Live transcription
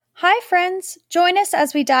Hi, friends! Join us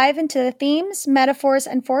as we dive into the themes, metaphors,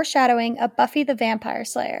 and foreshadowing of Buffy the Vampire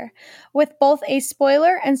Slayer. With both a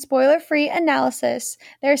spoiler and spoiler-free analysis,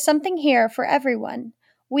 there's something here for everyone.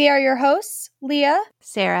 We are your hosts, Leah,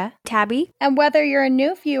 Sarah, Tabby, and whether you're a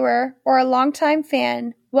new viewer or a longtime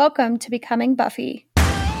fan, welcome to Becoming Buffy.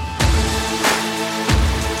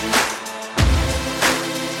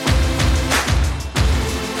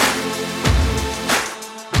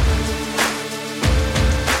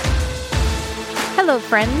 Hello,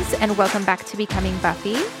 friends, and welcome back to Becoming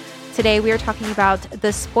Buffy. Today we are talking about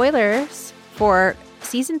the spoilers for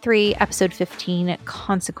Season 3, Episode 15,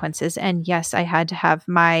 Consequences. And yes, I had to have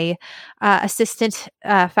my assistant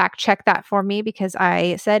fact check that for me because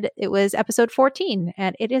I said it was Episode 14,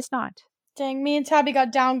 and it is not. Dang, me and Tabby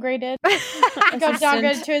got downgraded. Got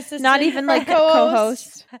downgraded to assistant. Not even like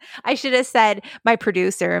co-host. I should have said my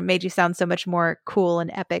producer made you sound so much more cool and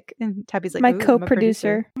epic. And Tabby's like, my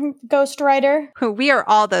co-producer. Ghostwriter. We are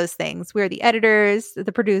all those things. We are the editors,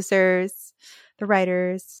 the producers, the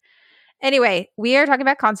writers. Anyway, we are talking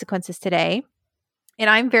about Consequences today. And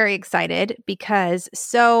I'm very excited because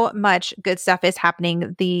so much good stuff is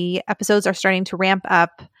happening. The episodes are starting to ramp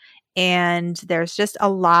up. And there's just a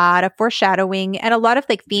lot of foreshadowing and a lot of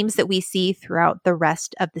like themes that we see throughout the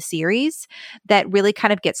rest of the series that really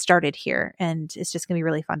kind of get started here. And it's just going to be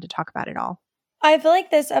really fun to talk about it all. I feel like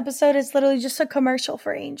this episode is literally just a commercial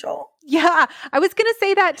for Angel. Yeah, I was going to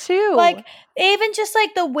say that too. Like, even just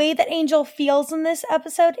like the way that Angel feels in this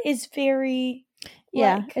episode is very,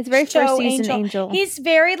 it's very first season Angel. He's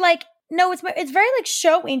very like, no, it's very like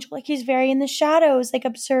show Angel. Like he's very in the shadows, like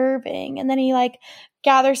observing, and then he like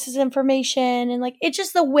gathers his information, and like it's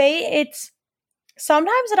just the way it's.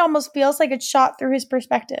 Sometimes it almost feels like it's shot through his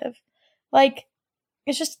perspective. Like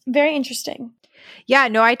it's just very interesting. Yeah,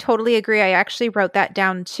 no, I totally agree. I actually wrote that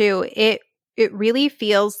down too. It really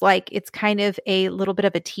feels like it's kind of a little bit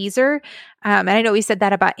of a teaser. And I know we said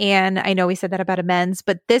that about Anne. I know we said that about Amends,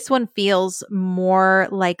 but this one feels more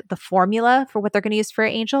like the formula for what they're going to use for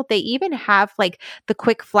Angel. They even have like the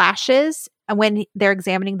quick flashes when they're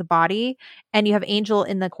examining the body, and you have Angel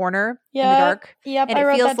in the corner in the dark. Yep, and I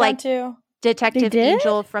wrote that like down too. Detective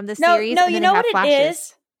Angel from the series. No, and you then know what flashes. it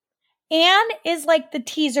is? Anne is like the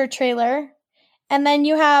teaser trailer. And then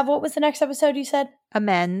you have, what was the next episode you said?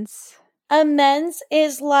 Amends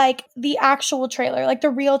is like the actual trailer, like the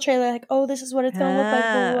real trailer. Like, oh, this is what it's going to look like.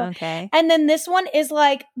 Blah, blah, blah. Okay. And then this one is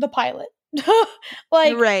like the pilot.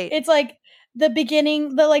 Like, right. It's like the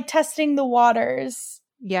beginning, the like testing the waters.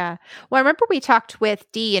 Yeah. Well, I remember we talked with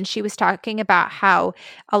Dee, and she was talking about how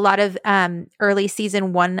a lot of early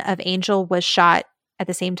season 1 of Angel was shot at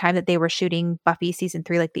the same time that they were shooting Buffy season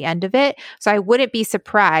 3, like the end of it. So I wouldn't be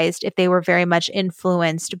surprised if they were very much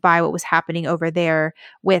influenced by what was happening over there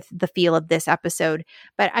with the feel of this episode.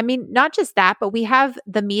 But I mean, not just that, but we have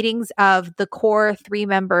the meetings of the core 3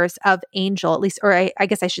 members of Angel, at least, or I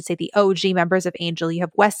guess I should say the OG members of Angel. You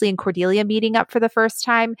have Wesley and Cordelia meeting up for the first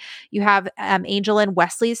time. You have Angel and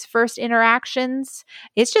Wesley's first interactions.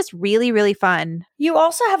 It's just really, really fun. You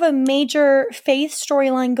also have a major Faith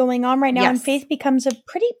storyline going on right now, and Faith becomes a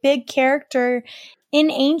pretty big character in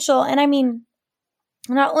Angel. And I mean,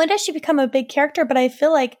 not only does she become a big character, but I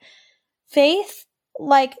feel like Faith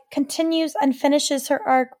like continues and finishes her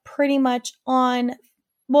arc pretty much on,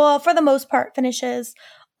 well, for the most part, finishes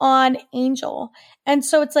on Angel. And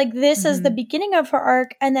so it's like this is the beginning of her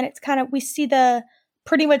arc, and then it's kind of, we see the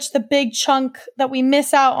pretty much the big chunk that we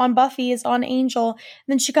miss out on Buffy is on Angel. And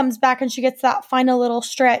then she comes back and she gets that final little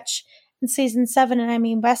stretch in season 7. And I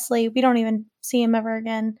mean, Wesley, we don't even see him ever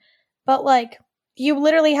again. But like, you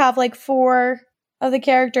literally have like 4 of the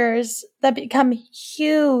characters that become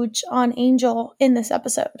huge on Angel in this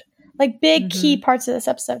episode. Like big key parts of this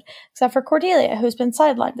episode. Except for Cordelia, who's been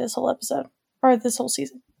sidelined this whole episode. Or this whole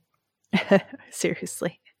season.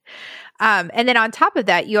 Seriously. And then on top of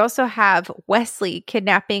that, you also have Wesley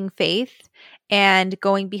kidnapping Faith and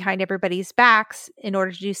going behind everybody's backs in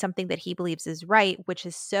order to do something that he believes is right, which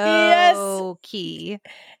is so key.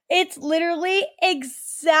 It's literally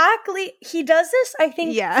exactly, he does this, I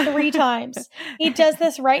think, 3 times. He does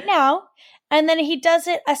this right now, and then he does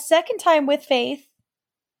it a second time with Faith.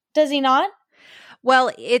 Does he not?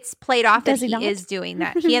 Well, it's played off that he is doing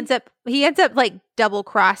that. He ends up like double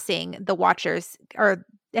crossing the Watchers, or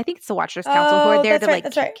I think it's the Watchers Council, who are there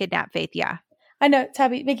to kidnap Faith. Yeah. I know,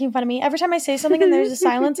 Tabby making fun of me. Every time I say something and there's a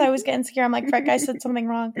silence, I always get insecure. I'm like, frick, I said something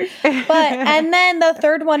wrong. And then the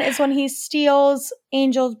third one is when he steals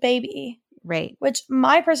Angel's baby. Right. Which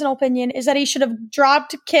my personal opinion is that he should have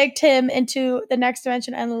kicked him into the next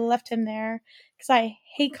dimension and left him there. Because I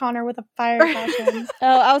hate Connor with a fire passion.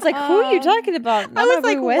 I was like, who are you talking about? I was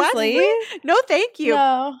like, Wesley? No, thank you.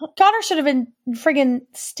 No, Connor should have been friggin'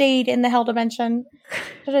 stayed in the hell dimension.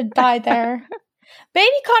 Should have died there.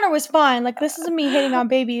 Baby Connor was fine. Like, this isn't me hating on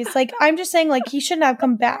babies. Like, I'm just saying, like, he shouldn't have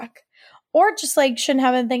come back. Or just, like, shouldn't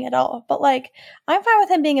have anything at all. But, like, I'm fine with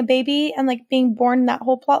him being a baby and, like, being born in that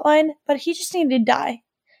whole plot line. But he just needed to die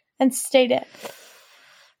and stayed in.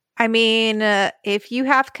 I mean, if you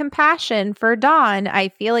have compassion for Dawn, I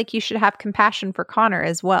feel like you should have compassion for Connor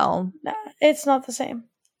as well. Nah, it's not the same.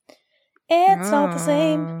 It's not the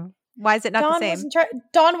same. Why is it not the same?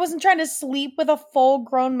 Dawn wasn't trying to sleep with a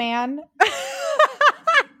full-grown man.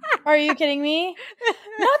 Are you kidding me?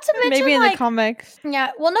 Not to mention, maybe in the comics.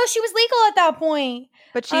 Yeah. Well, no, she was legal at that point.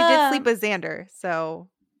 But she did sleep with Xander, so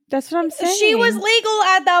that's what I'm saying. She was legal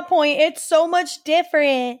at that point. It's so much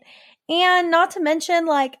different. And not to mention,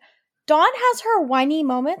 like, Dawn has her whiny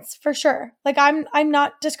moments for sure. Like, I'm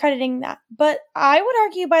not discrediting that. But I would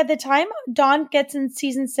argue by the time Dawn gets in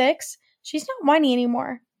season 6, she's not whiny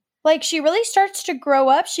anymore. Like, she really starts to grow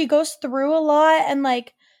up. She goes through a lot and,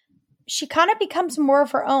 like, she kind of becomes more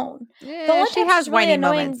of her own. Yeah, she has whiny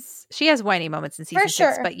moments. She has whiny moments in season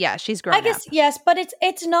 6, but yeah, she's grown up. I guess, yes, but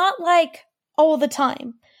it's not like all the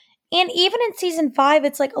time. And even in season 5,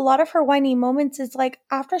 it's like a lot of her whiny moments is like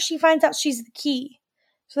after she finds out she's the key.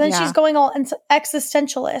 So then she's going all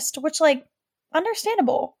existentialist, which, like,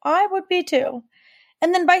 understandable. I would be too.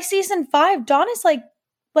 And then by season 5, Dawn is like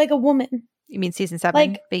a woman. You mean season 7?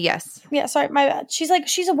 Like, but yes. Yeah, sorry, my bad. She's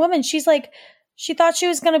a woman. She's like, she thought she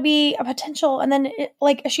was going to be a potential, and then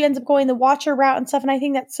she ends up going the Watcher route and stuff, and I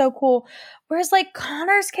think that's so cool. Whereas, like,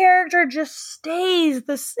 Connor's character just stays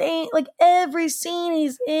the same. Like, every scene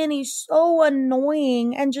he's in, he's so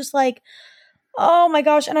annoying and just like, oh my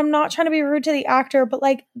gosh. And I'm not trying to be rude to the actor, but,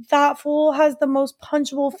 like, that fool has the most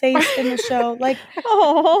punchable face in the show. Like,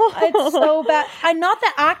 it's so bad. I'm not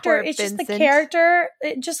the actor. Poor it's Vincent. Just the character.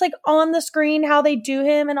 Just, like, on the screen, how they do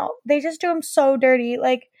him, and they just do him so dirty.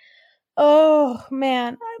 Like, oh,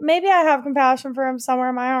 man. Maybe I have compassion for him somewhere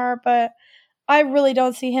in my heart, but I really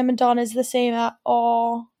don't see him and Dawn as the same at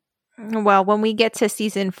all. Well, when we get to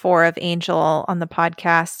season 4 of Angel on the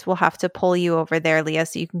podcast, we'll have to pull you over there, Leah,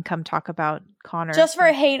 so you can come talk about Connor. Just for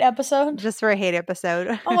a hate episode? Just for a hate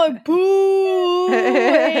episode. I'm like, boo!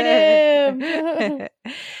 Hate him!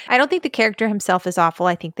 I don't think the character himself is awful.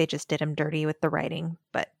 I think they just did him dirty with the writing,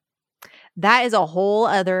 but that is a whole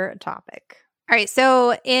other topic. All right,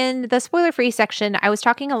 so in the spoiler-free section, I was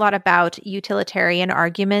talking a lot about utilitarian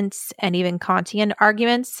arguments and even Kantian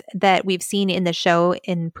arguments that we've seen in the show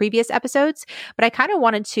in previous episodes, but I kind of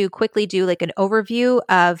wanted to quickly do like an overview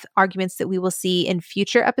of arguments that we will see in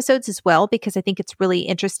future episodes as well, because I think it's really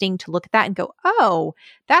interesting to look at that and go, oh,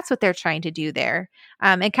 that's what they're trying to do there,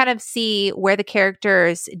 and kind of see where the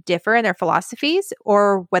characters differ in their philosophies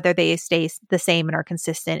or whether they stay the same and are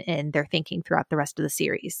consistent in their thinking throughout the rest of the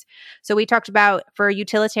series. So we talked about, for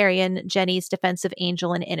utilitarian, Jenny's defense of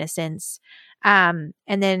Angel and innocence. And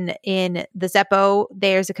then in the Zeppo,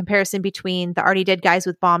 there's a comparison between the already dead guys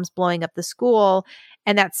with bombs blowing up the school.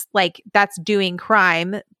 And that's doing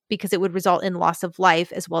crime because it would result in loss of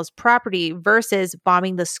life as well as property, versus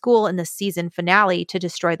bombing the school in the season finale to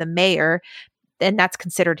destroy the mayor. And that's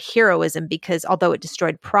considered heroism because although it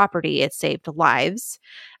destroyed property, it saved lives.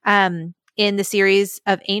 In the series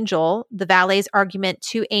of Angel, the valet's argument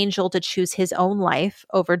to Angel to choose his own life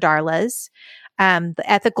over Darla's, the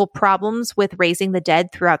ethical problems with raising the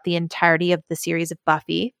dead throughout the entirety of the series of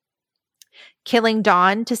Buffy, killing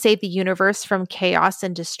Dawn to save the universe from chaos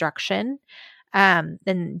and destruction.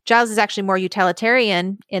 And Giles is actually more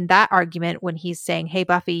utilitarian in that argument when he's saying, hey,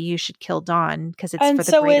 Buffy, you should kill Dawn because it's for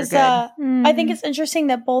the greater good. I think it's interesting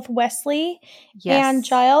that both Wesley and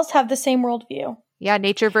Giles have the same worldview. Yeah,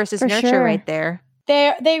 nature versus nurture right there.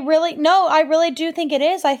 They really, no, I really do think it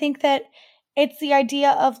is. I think that it's the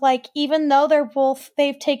idea of, like, even though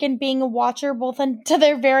they've taken being a Watcher both into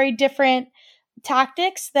their very different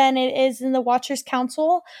tactics than it is in the Watchers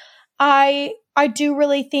Council, I do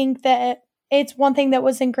really think that it's one thing that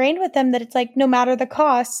was ingrained with them, that it's like, no matter the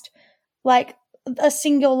cost, like, a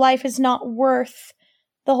single life is not worth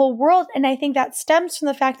the whole world. And I think that stems from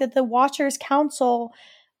the fact that the Watchers Council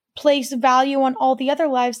place value on all the other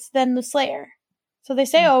lives than the Slayer. So they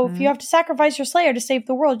say, if you have to sacrifice your Slayer to save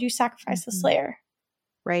the world, you sacrifice the Slayer.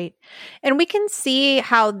 Right. And we can see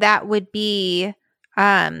how that would be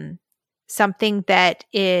something that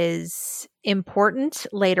is important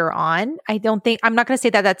later on. I'm not going to say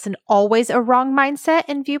that that's always a wrong mindset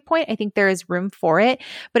and viewpoint. I think there is room for it,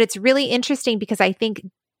 but it's really interesting because I think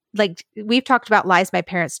like we've talked about lies my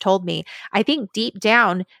parents told me. I think deep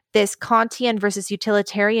down, this Kantian versus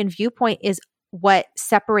utilitarian viewpoint is what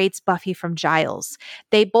separates Buffy from Giles.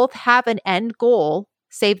 They both have an end goal,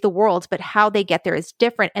 save the world, but how they get there is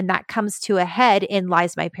different. And that comes to a head in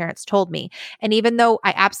Lies My Parents Told Me. And even though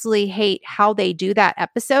I absolutely hate how they do that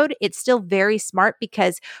episode, it's still very smart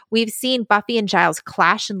because we've seen Buffy and Giles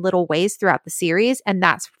clash in little ways throughout the series. And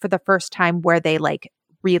that's for the first time where they like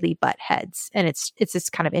really butt heads. And it's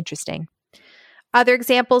just kind of interesting. Other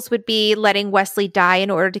examples would be letting Wesley die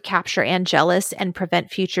in order to capture Angelus and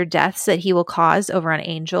prevent future deaths that he will cause over on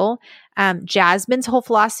Angel. Jasmine's whole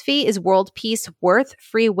philosophy is world peace, worth,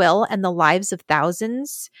 free will, and the lives of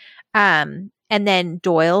thousands. And then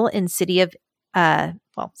Doyle in City of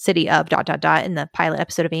in the pilot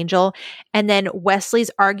episode of Angel. And then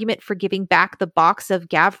Wesley's argument for giving back the box of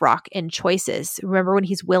Gavrock in Choices. Remember when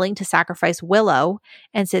he's willing to sacrifice Willow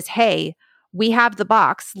and says, hey, we have the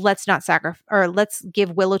box. Let's not sacrifice, or let's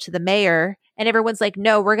give Willow to the mayor. And everyone's like,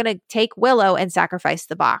 no, we're going to take Willow and sacrifice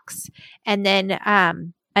the box. And then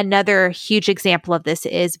another huge example of this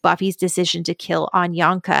is Buffy's decision to kill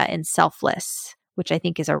Anyanka in Selfless, which I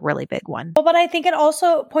think is a really big one. Well, but I think it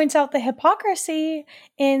also points out the hypocrisy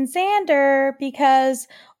in Xander, because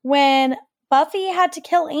when Buffy had to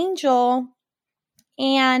kill Angel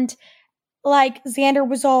and like Xander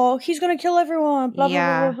was all, he's going to kill everyone, blah,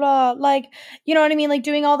 blah, blah, blah, blah. Like, you know what I mean? Like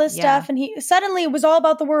doing all this stuff. And he suddenly it was all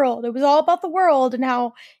about the world. It was all about the world and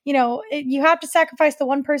how, you know, you have to sacrifice the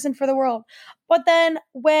one person for the world. But then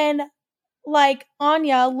when like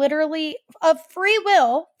Anya literally of free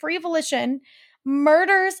will, free volition,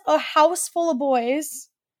 murders a house full of boys.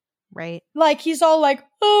 Right. Like he's all like,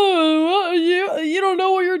 oh, you don't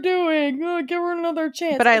know what you're doing. Give her another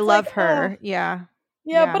chance. But I love her. Yeah.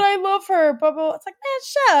 Yeah, but I love her. But it's like,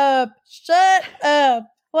 man, shut up.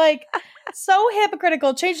 Like, so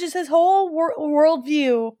hypocritical. Changes his whole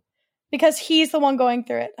worldview because he's the one going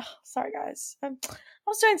through it. Oh, sorry, guys. I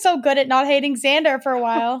was doing so good at not hating Xander for a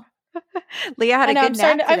while. Leah had a good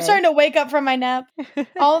nap today. I'm starting to wake up from my nap.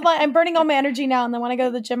 I'm burning all my energy now, and then when I go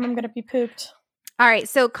to the gym, I'm going to be pooped. All right,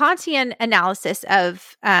 so Kantian analysis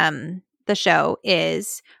of the show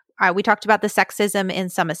is... we talked about the sexism in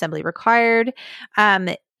Some Assembly Required.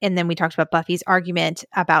 And then we talked about Buffy's argument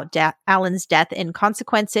about Alan's death and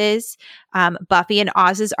consequences. Buffy and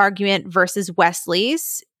Oz's argument versus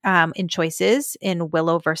Wesley's in Choices in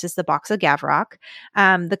Willow versus the Box of Gavrock.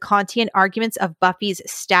 The Kantian arguments of Buffy's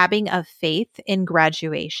stabbing of Faith in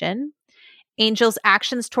Graduation. Angel's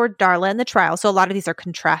actions toward Darla in the trial. So a lot of these are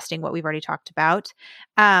contrasting what we've already talked about.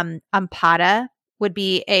 Ampada would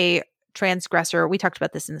be a transgressor. We talked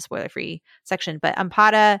about this in the spoiler-free section, but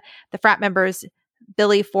Ampada, the frat members,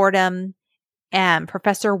 Billy Fordham, and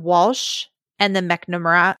Professor Walsh, and the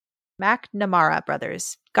McNamara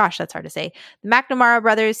brothers. Gosh, that's hard to say. The McNamara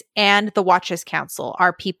brothers and the Watchers Council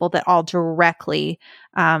are people that all directly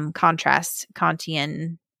contrast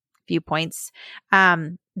Kantian viewpoints.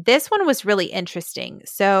 This one was really interesting.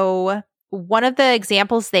 So one of the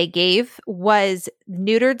examples they gave was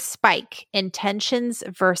neutered Spike, intentions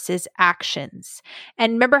versus actions.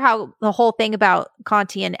 And remember how the whole thing about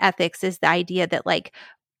Kantian ethics is the idea that like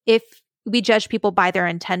if we judge people by their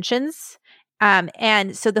intentions,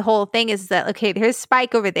 and so the whole thing is that, okay, there's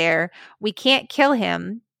Spike over there. We can't kill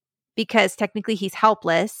him because technically he's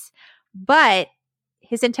helpless, but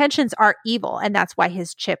his intentions are evil, and that's why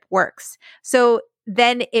his chip works. So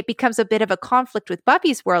then it becomes a bit of a conflict with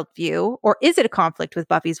Buffy's worldview, or is it a conflict with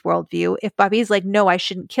Buffy's worldview? If Buffy's like, no, I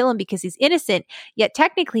shouldn't kill him because he's innocent, yet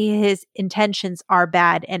technically his intentions are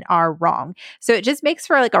bad and are wrong. So it just makes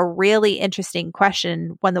for like a really interesting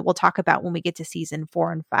question, one that we'll talk about when we get to season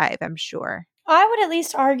 4 and 5, I'm sure. I would at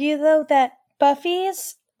least argue, though, that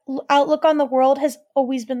Buffy's outlook on the world has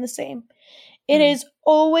always been the same. It has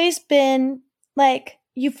always been like,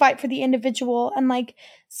 you fight for the individual, and like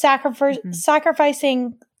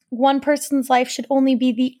sacrificing one person's life should only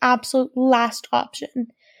be the absolute last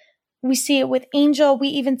option. We see it with Angel. We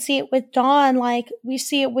even see it with Dawn. Like we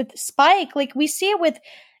see it with Spike. Like we see it with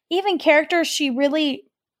even characters she really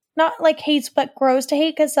not like hates, but grows to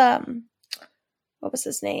hate. Cause, what was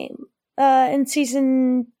his name? In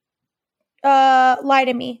season, Lie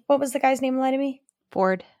to Me. What was the guy's name? Lie to Me?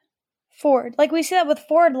 Ford. Like we see that with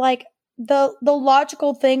Ford. Like, the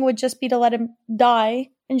logical thing would just be to let him die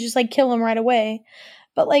and just like kill him right away.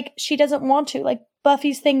 But like she doesn't want to. Like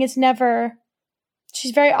Buffy's thing is never,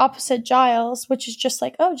 she's very opposite Giles, which is just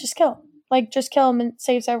like, oh, just kill him. Like just kill him and it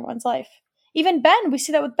saves everyone's life. Even Ben, we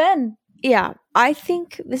see that with Ben. Yeah, I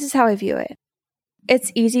think this is how I view it.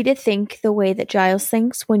 It's easy to think the way that Giles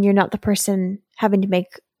thinks when you're not the person having to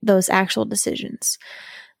make those actual decisions.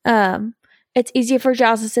 It's easy for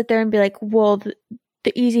Giles to sit there and be like, well,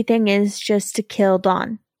 the easy thing is just to kill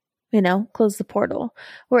Dawn, close the portal.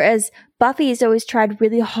 Whereas Buffy has always tried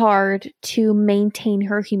really hard to maintain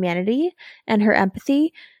her humanity and her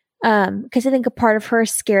empathy. Because I think a part of her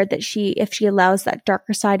is scared that if she allows that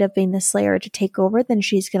darker side of being the Slayer to take over, then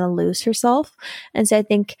she's going to lose herself. And so I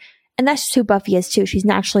think, and that's just who Buffy is too. She's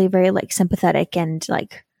naturally very like sympathetic and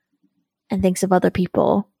thinks of other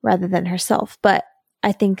people rather than herself. But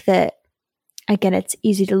I think that, again, it's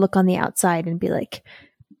easy to look on the outside and be like,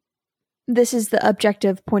 this is the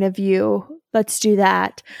objective point of view. Let's do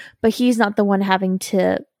that. But he's not the one having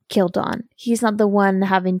to kill Dawn. He's not the one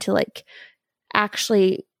having to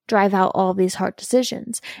actually drive out all of these hard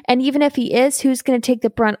decisions. And even if he is, who's going to take the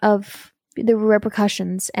brunt of the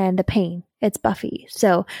repercussions and the pain? It's Buffy.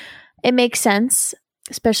 So it makes sense,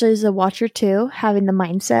 especially as a watcher too, having the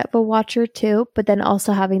mindset of a watcher too, but then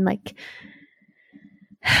also having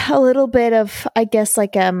a little bit of, I guess,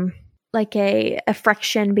 a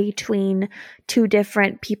friction between two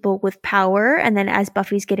different people with power. And then as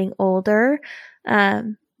Buffy's getting older,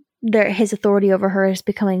 his authority over her is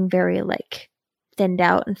becoming very thinned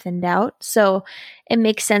out. So it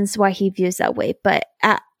makes sense why he views that way. But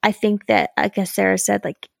I think that, like as Sarah said,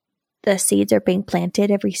 the seeds are being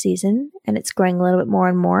planted every season and it's growing a little bit more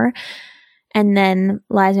and more. And then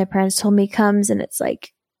Lies My Parents Told Me comes and it's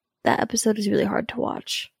that episode is really hard to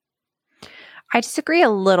watch. I disagree a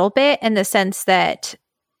little bit in the sense that,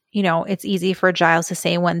 it's easy for Giles to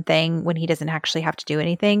say one thing when he doesn't actually have to do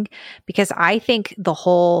anything, because I think the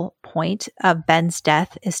whole point of Ben's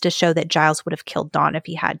death is to show that Giles would have killed Dawn if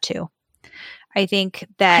he had to. I think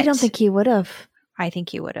that... I don't think he would have. I think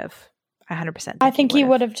he would have. 100%. I think he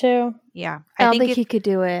would have too. Yeah. I don't think he could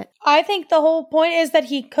do it. I think the whole point is that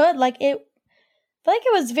he could. I feel like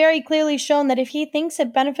it was very clearly shown that if he thinks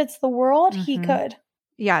it benefits the world, he could.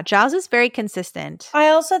 Yeah, Giles is very consistent. I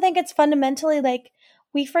also think it's fundamentally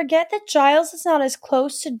we forget that Giles is not as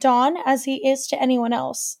close to Dawn as he is to anyone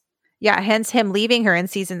else. Yeah, hence him leaving her in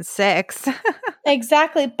season 6.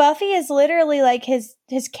 Exactly. Buffy is literally his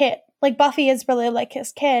kid. Buffy is really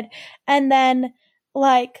his kid. And then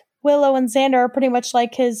Willow and Xander are pretty much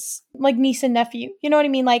his niece and nephew. You know what I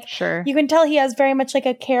mean? Sure. You can tell he has very much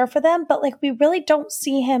a care for them, but we really don't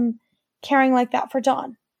see him caring like that for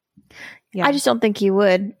Dawn. Yeah. I just don't think he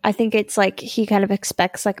would. I think it's he kind of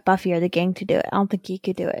expects Buffy or the gang to do it. I don't think he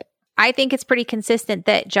could do it. I think it's pretty consistent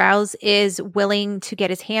that Giles is willing to get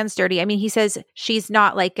his hands dirty. I mean, he says she's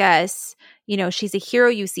not like us. She's a hero,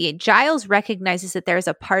 you see. Giles recognizes that there's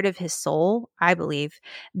a part of his soul, I believe,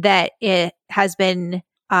 that it has been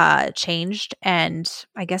changed and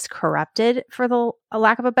I guess corrupted, for the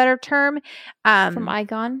lack of a better term. From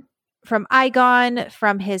Igon? From Igon,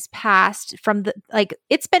 from his past, from the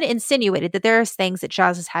it's been insinuated that there's things that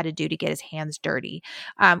Giles has had to do to get his hands dirty.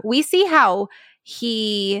 We see how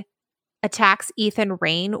he attacks Ethan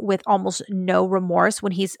Rayne with almost no remorse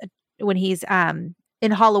when he's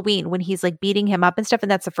in Halloween, when he's beating him up and stuff, and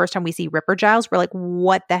that's the first time we see Ripper Giles. We're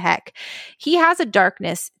what the heck? He has a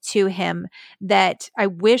darkness to him that I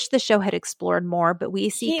wish the show had explored more, but we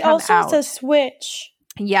see he also has a switch.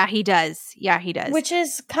 Yeah, he does. Which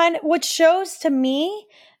is which shows to me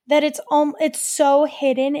that it's so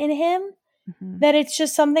hidden in him that it's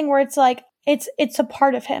just something where it's it's a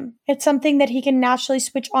part of him. It's something that he can naturally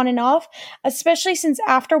switch on and off, especially since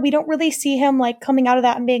after we don't really see him coming out of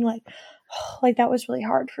that and being that was really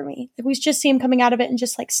hard for me. We just see him coming out of it and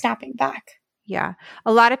just snapping back. Yeah.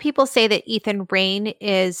 A lot of people say that Ethan Rayne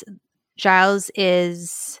is Giles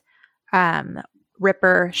is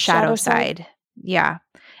Ripper shadow side. Yeah.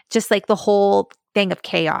 Just the whole thing of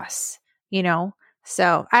chaos,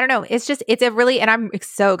 So I don't know. It's a really, and I'm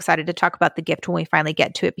so excited to talk about the gift when we finally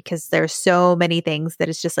get to it, because there's so many things that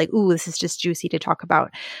it's just ooh, this is just juicy to talk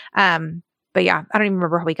about. But yeah, I don't even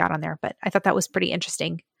remember how we got on there, but I thought that was pretty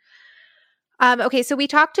interesting. Okay, so we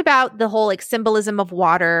talked about the whole symbolism of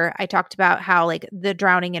water. I talked about how the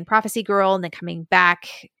drowning in Prophecy Girl and then coming back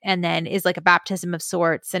and then is a baptism of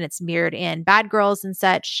sorts, and it's mirrored in Bad Girls and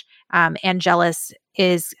such. Angelus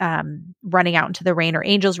is running out into the rain, or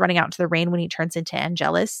Angel's running out into the rain when he turns into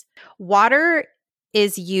Angelus. Water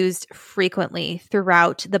is used frequently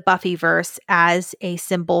throughout the Buffyverse as a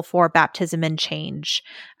symbol for baptism and change.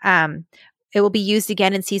 It will be used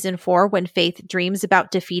again in season 4 when Faith dreams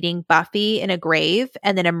about defeating Buffy in a grave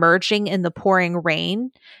and then emerging in the pouring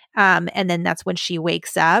rain. And then that's when she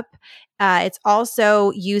wakes up. It's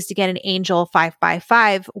also used again in Angel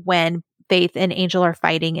 5x5 when Faith and Angel are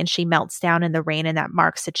fighting and she melts down in the rain, and that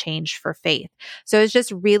marks a change for Faith. So it's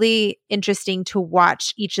just really interesting to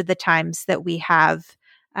watch each of the times that we have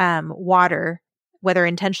water whether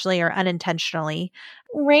intentionally or unintentionally.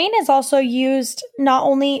 Rain is also used not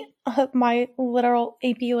only my literal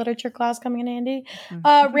AP literature class coming in handy.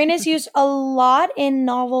 Rain is used a lot in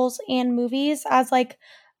novels and movies as like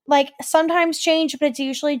sometimes change, but it's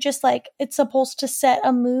usually just like it's supposed to set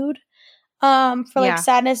a mood for like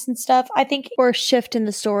sadness and stuff. I think, or a shift in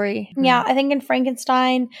the story. Yeah, I think in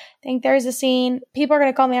Frankenstein, I think there's a scene. People are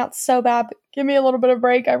gonna call me out so bad, but give me a little bit of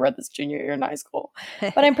break. I read this junior year in high school,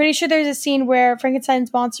 but I'm pretty sure there's a scene where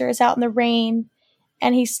Frankenstein's monster is out in the rain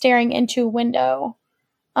and he's staring into a window,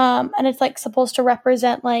 and it's like supposed to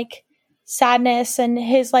represent like sadness and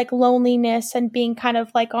his like loneliness and being kind of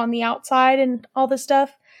like on the outside and all this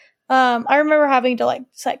stuff. I remember having to like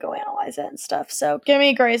psychoanalyze it and stuff. So give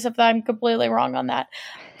me grace if I'm completely wrong on that.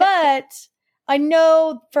 But I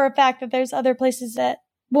know for a fact that there's other places that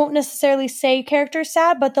won't necessarily say character's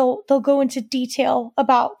sad, but they'll go into detail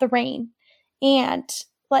about the rain and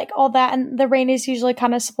like all that. And the rain is usually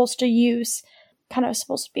kind of supposed to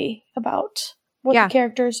be about what the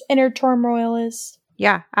character's inner turmoil is.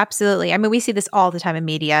 Yeah, absolutely. I mean, we see this all the time in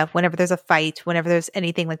media. Whenever there's a fight, whenever there's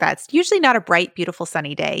anything like that, it's usually not a bright, beautiful,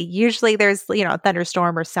 sunny day. Usually there's, a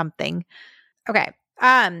thunderstorm or something. Okay.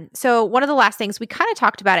 So one of the last things we kind of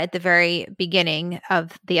talked about at the very beginning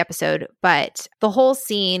of the episode, but the whole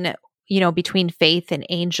scene, between Faith and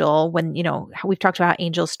Angel, when, we've talked about how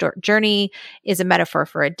Angel's journey is a metaphor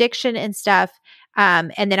for addiction and stuff.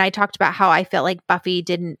 And then I talked about how I felt like Buffy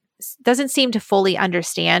doesn't seem to fully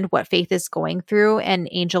understand what Faith is going through, and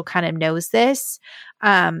Angel kind of knows this.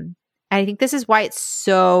 And I think this is why it's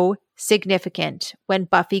so significant when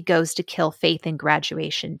Buffy goes to kill Faith in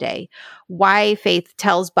Graduation Day. Why Faith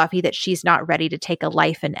tells Buffy that she's not ready to take a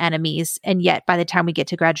life in enemies, and yet by the time we get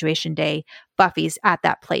to Graduation Day, Buffy's at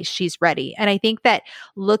that place. She's ready. And I think that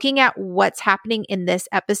looking at what's happening in this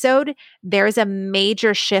episode, there's a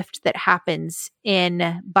major shift that happens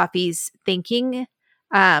in Buffy's thinking,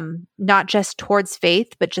 not just towards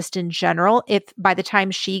Faith, but just in general. If by the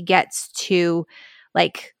time she gets to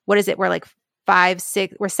like, what is it? We're like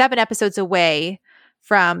 7 episodes away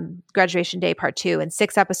from Graduation Day Part 2 and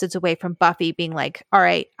 6 episodes away from Buffy being like, all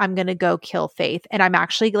right, I'm going to go kill Faith. And I'm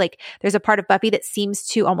actually like, there's a part of Buffy that seems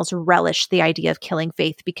to almost relish the idea of killing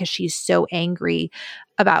Faith because she's so angry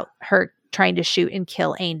about her trying to shoot and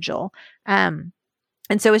kill Angel. And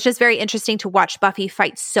so it's just very interesting to watch Buffy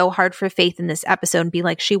fight so hard for Faith in this episode and be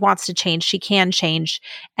like, she wants to change, she can change,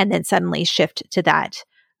 and then suddenly shift to that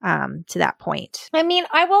point. I mean,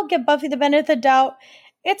 I will give Buffy the benefit of the doubt.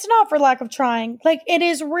 It's not for lack of trying. Like, it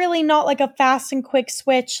is really not like a fast and quick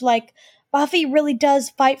switch. Like, Buffy really does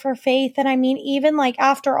fight for Faith. And I mean, even like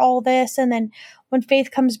after all this, and then when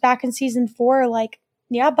Faith comes back in season 4, like,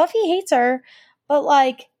 yeah, Buffy hates her, but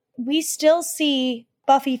like, we still see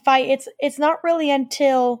Buffy fight. It's not really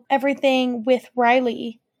until everything with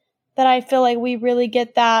Riley that I feel like we really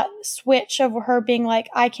get that switch of her being like,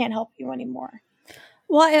 I can't help you anymore.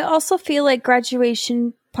 Well, I also feel like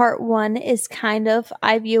Graduation Part 1 is kind of,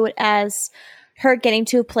 I view it as her getting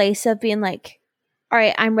to a place of being like, all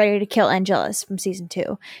right, I'm ready to kill Angelus from season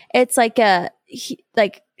 2. It's like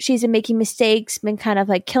she's been making mistakes, been kind of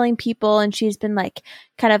like killing people, and she's been like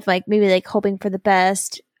kind of like maybe like hoping for the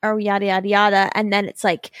best or yada yada yada. And then it's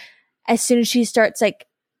like as soon as she starts like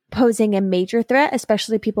posing a major threat,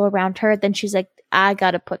 especially people around her, then she's like, I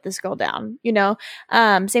gotta put this girl down,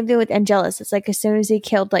 Same thing with Angelus. It's like as soon as he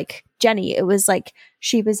killed like Jenny, it was like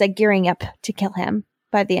she was like gearing up to kill him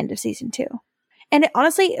by the end of season 2. And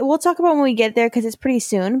honestly, we'll talk about when we get there because it's pretty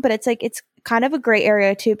soon, but it's like it's kind of a gray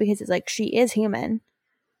area too because it's like she is human.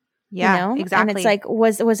 Yeah, exactly. And it's like,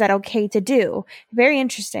 was that okay to do? Very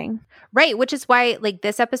interesting. Right, which is why like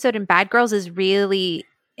this episode in Bad Girls is really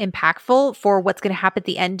impactful for what's going to happen at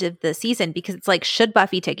the end of the season, because it's like, should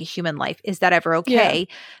Buffy take a human life? Is that ever okay?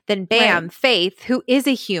 Yeah. Then bam, right. Faith, who is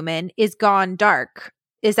a human, is gone dark.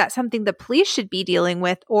 Is that something the police should be dealing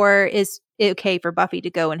with, or is it okay for Buffy to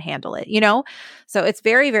go and handle it? So it's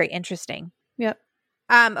very, very interesting. Yep.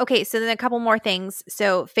 Okay, so then a couple more things.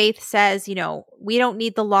 So Faith says, we don't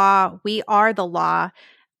need the law. We are the law.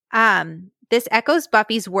 This echoes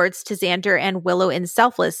Buffy's words to Xander and Willow in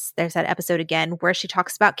Selfless. There's that episode again where she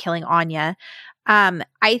talks about killing Anya.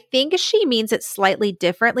 I think she means it slightly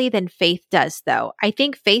differently than Faith does, though. I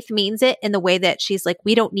think Faith means it in the way that she's like,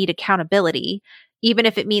 we don't need accountability, even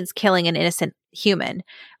if it means killing an innocent human.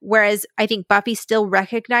 Whereas I think Buffy still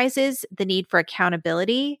recognizes the need for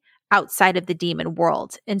accountability outside of the demon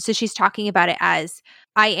world. And so she's talking about it as,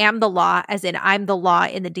 I am the law, as in I'm the law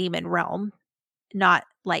in the demon realm, not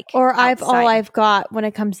like or I've all I've got when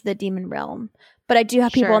it comes to the demon realm. But I do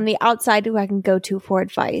have people on the outside who I can go to for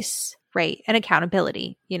advice. Right. And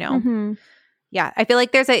accountability, Mm-hmm. Yeah, I feel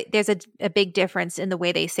like there's a big difference in the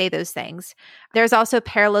way they say those things. There's also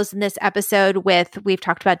parallels in this episode with, we've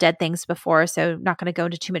talked about dead things before, so not going to go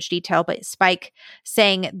into too much detail, but Spike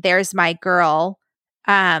saying, "There's my girl."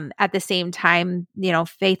 At the same time,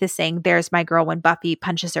 Faith is saying, "There's my girl," when Buffy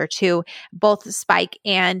punches her too. Both Spike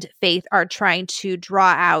and Faith are trying to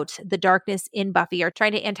draw out the darkness in Buffy, or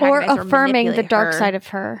trying to antagonize or affirming manipulate the dark her. side of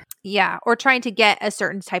her. Yeah, or trying to get a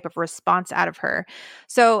certain type of response out of her.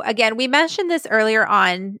 So again, we mentioned this earlier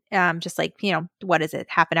on, just like, what is it,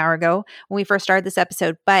 half an hour ago when we first started this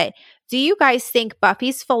episode. But do you guys think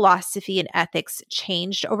Buffy's philosophy and ethics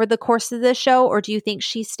changed over the course of the show, or do you think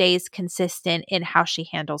she stays consistent in how she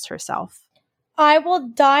handles herself? I will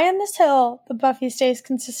die on this hill, but Buffy stays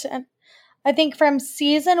consistent. I think from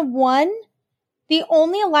season 1, the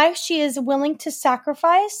only life she is willing to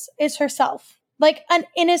sacrifice is herself. Like an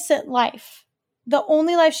innocent life. The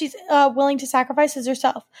only life she's willing to sacrifice is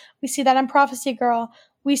herself. We see that in Prophecy Girl.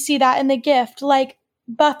 We see that in The Gift. Like,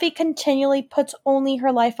 Buffy continually puts only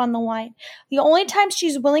her life on the line. The only time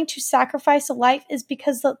she's willing to sacrifice a life is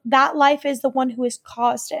because that life is the one who has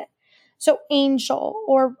caused it. So Angel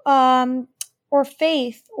or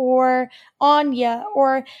Faith or Anya,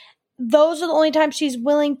 or those are the only times she's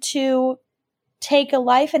willing to take a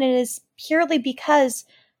life, and it is purely because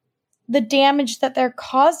the damage that they're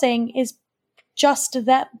causing is just to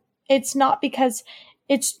them. It's not because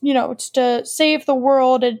it's to save the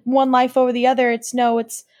world and one life over the other. It's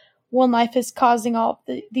one life is causing all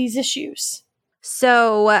these issues.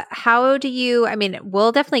 So how do you,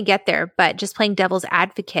 we'll definitely get there, but just playing devil's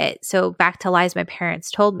advocate. So back to lies my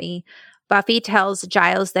parents told me, Buffy tells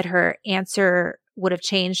Giles that her answer would have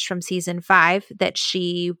changed from season 5, that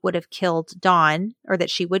she would have killed Dawn, or that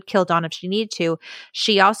she would kill Dawn if she needed to.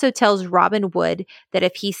 She also tells Robin Wood that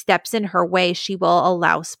if he steps in her way, she will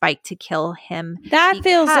allow Spike to kill him. That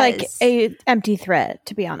feels like a empty threat,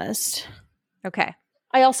 to be honest. Okay.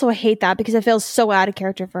 I also hate that because it feels so out of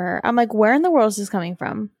character for her. I'm like, where in the world is this coming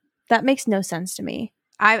from? That makes no sense to me.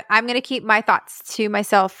 I'm going to keep my thoughts to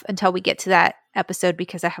myself until we get to that episode,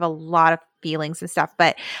 because I have a lot of feelings and stuff.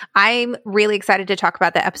 But I'm really excited to talk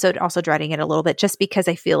about the episode, also dreading it a little bit, just because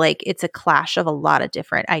I feel like it's a clash of a lot of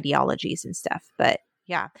different ideologies and stuff. But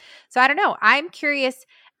yeah. So I don't know. I'm curious.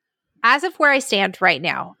 As of where I stand right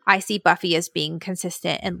now, I see Buffy as being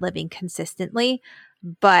consistent and living consistently.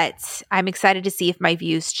 But I'm excited to see if my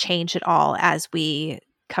views change at all as we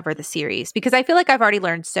cover the series, because I feel like I've already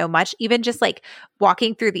learned so much, even just like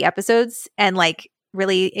walking through the episodes and like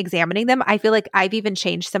really examining them. I feel like I've even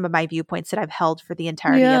changed some of my viewpoints that I've held for the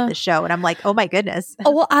entirety of the show. And I'm like, oh my goodness.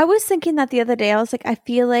 Oh, well, I was thinking that the other day. I was like, I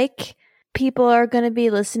feel like people are going to be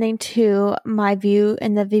listening to my view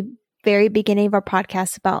in the very beginning of our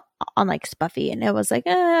podcast on like Buffy, and it was like,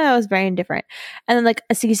 I was very indifferent. And then like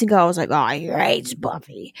a season ago, I was like, oh, he hates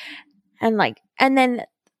Buffy. And then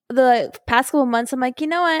the past couple months, I'm like, you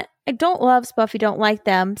know what? I don't love Buffy, don't like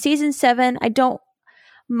them. Season 7, I don't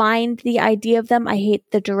mind the idea of them. I hate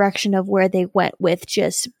the direction of where they went with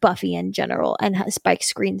just Buffy in general and Spike's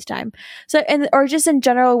screen time. So, or just in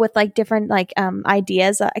general with like different like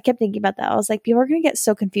ideas. I kept thinking about that. I was like, people are going to get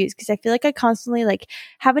so confused, because I feel like I constantly like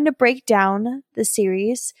having to break down the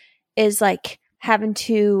series is like having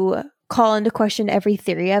to call into question every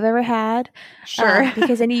theory I've ever had. Sure.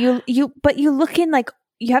 Because then you look in like,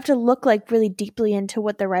 you have to look like really deeply into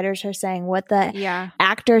what the writers are saying, what the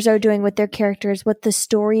actors are doing with their characters, what the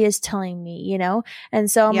story is telling me,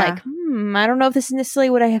 And so I'm like, I don't know if this is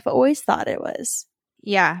necessarily what I have always thought it was.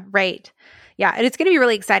 Yeah, right. Yeah, and it's going to be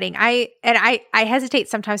really exciting. I hesitate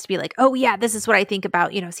sometimes to be like, oh yeah, this is what I think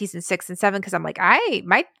about, season 6 and 7, because I'm like,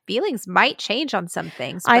 my feelings might change on some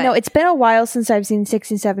things. I know it's been a while since I've seen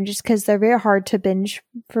 6 and 7, just because they're very hard to binge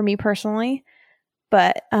for me personally.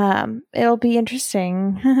 But it'll be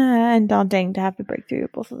interesting and daunting to have to break through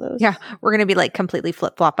both of those. Yeah, we're going to be like completely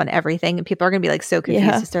flip-flop on everything, and people are going to be like so confused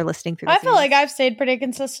as they're listening through. I feel like I've stayed pretty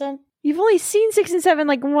consistent. You've only seen 6 and 7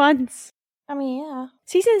 like once. I mean, yeah.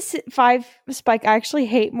 Season 5 Spike I actually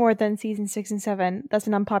hate more than season 6 and 7. That's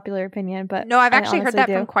an unpopular opinion, but no, I've actually heard that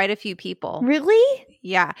from quite a few people. Really?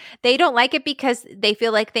 Yeah. They don't like it because they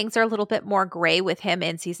feel like things are a little bit more gray with him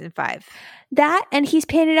in season 5. That, and he's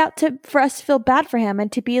painted out for us to feel bad for him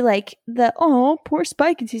and to be like poor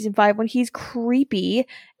Spike in season 5 when he's creepy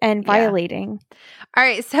and violating. All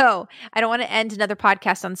right. So I don't want to end another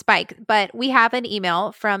podcast on Spike, but we have an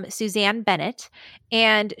email from Suzanne Bennett,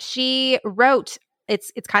 and she wrote,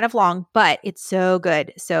 it's kind of long, but it's so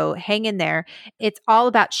good. So hang in there. It's all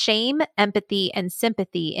about shame, empathy, and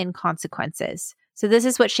sympathy in consequences. So this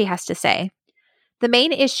is what she has to say. The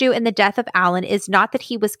main issue in the death of Alan is not that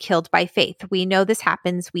he was killed by Faith. We know this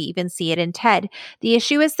happens. We even see it in Ted. The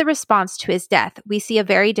issue is the response to his death. We see a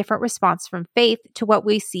very different response from Faith to what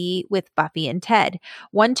we see with Buffy and Ted.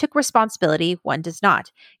 One took responsibility, one does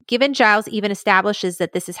not. Given Giles even establishes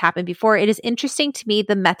that this has happened before, it is interesting to me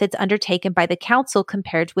the methods undertaken by the Council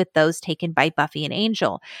compared with those taken by Buffy and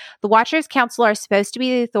Angel. The Watchers Council are supposed to be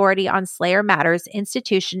the authority on Slayer matters,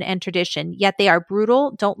 institution, and tradition, yet they are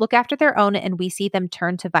brutal, don't look after their own, and we see them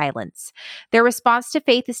turn to violence. Their response to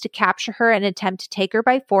Faith is to capture her and attempt to take her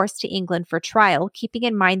by force to England for trial. Keeping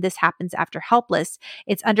in mind this happens after Helpless,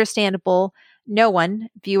 it's understandable no one,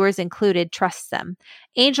 viewers included, trusts them.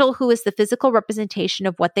 Angel, who is the physical representation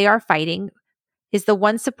of what they are fighting, is the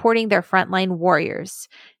one supporting their frontline warriors.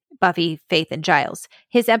 Buffy, Faith, and Giles.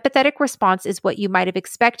 His empathetic response is what you might have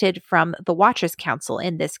expected from the Watchers Council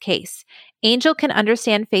in this case. Angel can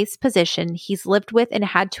understand Faith's position. He's lived with and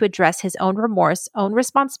had to address his own remorse, own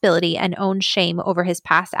responsibility, and own shame over his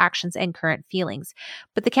past actions and current feelings.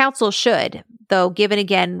 But the Council should, though given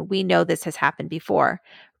again, we know this has happened before.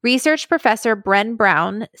 Research professor Bren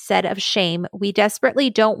Brown said of shame, "We desperately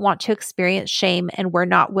don't want to experience shame and we're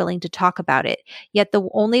not willing to talk about it. Yet the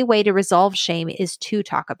only way to resolve shame is to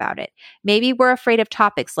talk about it. Maybe we're afraid of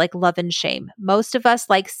topics like love and shame. Most of us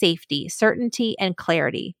like safety, certainty, and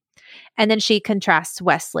clarity." And then she contrasts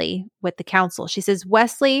Wesley with the Council. She says,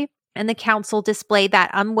 Wesley and the Council display that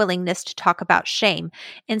unwillingness to talk about shame.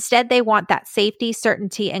 Instead, they want that safety,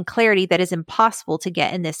 certainty, and clarity that is impossible to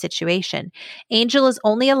get in this situation. Angel is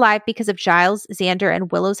only alive because of Giles, Xander, and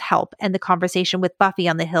Willow's help and the conversation with Buffy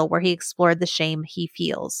on the hill where he explored the shame he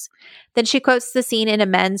feels. Then she quotes the scene in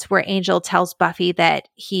Amends where Angel tells Buffy that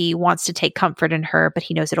he wants to take comfort in her, but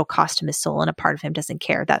he knows it'll cost him his soul and a part of him doesn't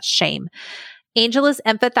care. That's shame. Angel is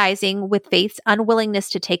empathizing with Faith's unwillingness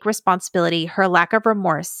to take responsibility, her lack of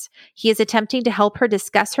remorse. He is attempting to help her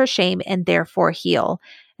discuss her shame and therefore heal.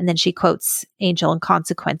 And then she quotes Angel in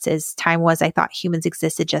Consequences. Time was I thought humans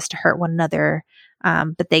existed just to hurt one another,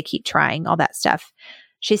 but they keep trying, all that stuff.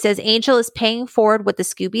 She says Angel is paying forward what the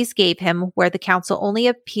Scoobies gave him, where the Council only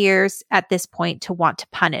appears at this point to want to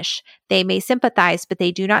punish. They may sympathize, but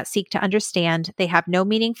they do not seek to understand. They have no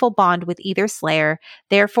meaningful bond with either Slayer.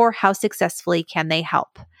 Therefore, how successfully can they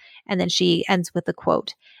help? And then she ends with a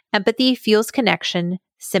quote, "Empathy fuels connection.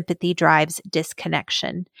 Sympathy drives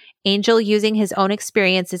disconnection." Angel, using his own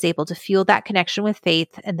experience, is able to fuel that connection with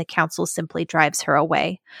Faith, and the Council simply drives her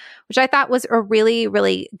away, which I thought was a really,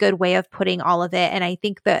 really good way of putting all of it. And I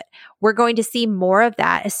think that we're going to see more of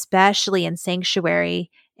that, especially in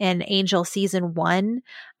Sanctuary and Angel season 1.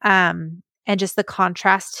 And just the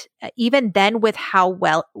contrast, even then, with how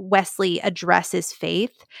well Wesley addresses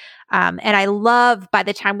Faith. And I love, by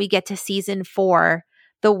the time we get to season 4,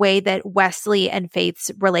 the way that Wesley and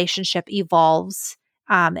Faith's relationship evolves,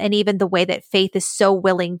 and even the way that Faith is so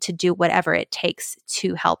willing to do whatever it takes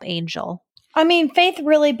to help Angel. I mean, Faith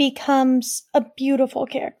really becomes a beautiful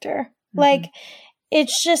character. Mm-hmm. Like,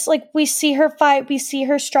 it's just like we see her fight, we see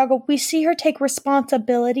her struggle, we see her take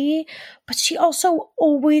responsibility, but she also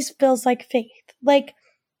always feels like Faith. Like,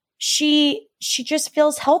 she just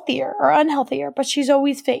feels healthier or unhealthier, but she's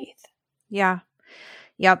always Faith. Yeah.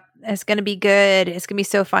 Yep. It's going to be good. It's going to be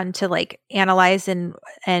so fun to like analyze and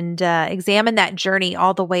examine that journey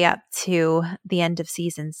all the way up to the end of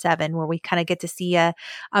season 7, where we kind of get to see a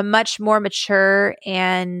much more mature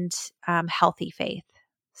and healthy Faith.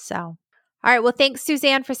 So, all right. Well, thanks,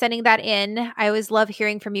 Suzanne, for sending that in. I always love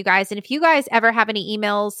hearing from you guys. And if you guys ever have any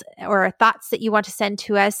emails or thoughts that you want to send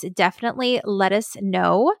to us, definitely let us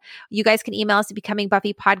know. You guys can email us at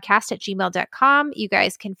becomingbuffypodcast@gmail.com. You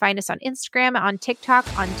guys can find us on Instagram, on TikTok,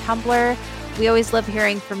 on Tumblr. We always love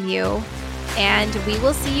hearing from you. And we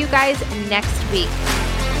will see you guys next week.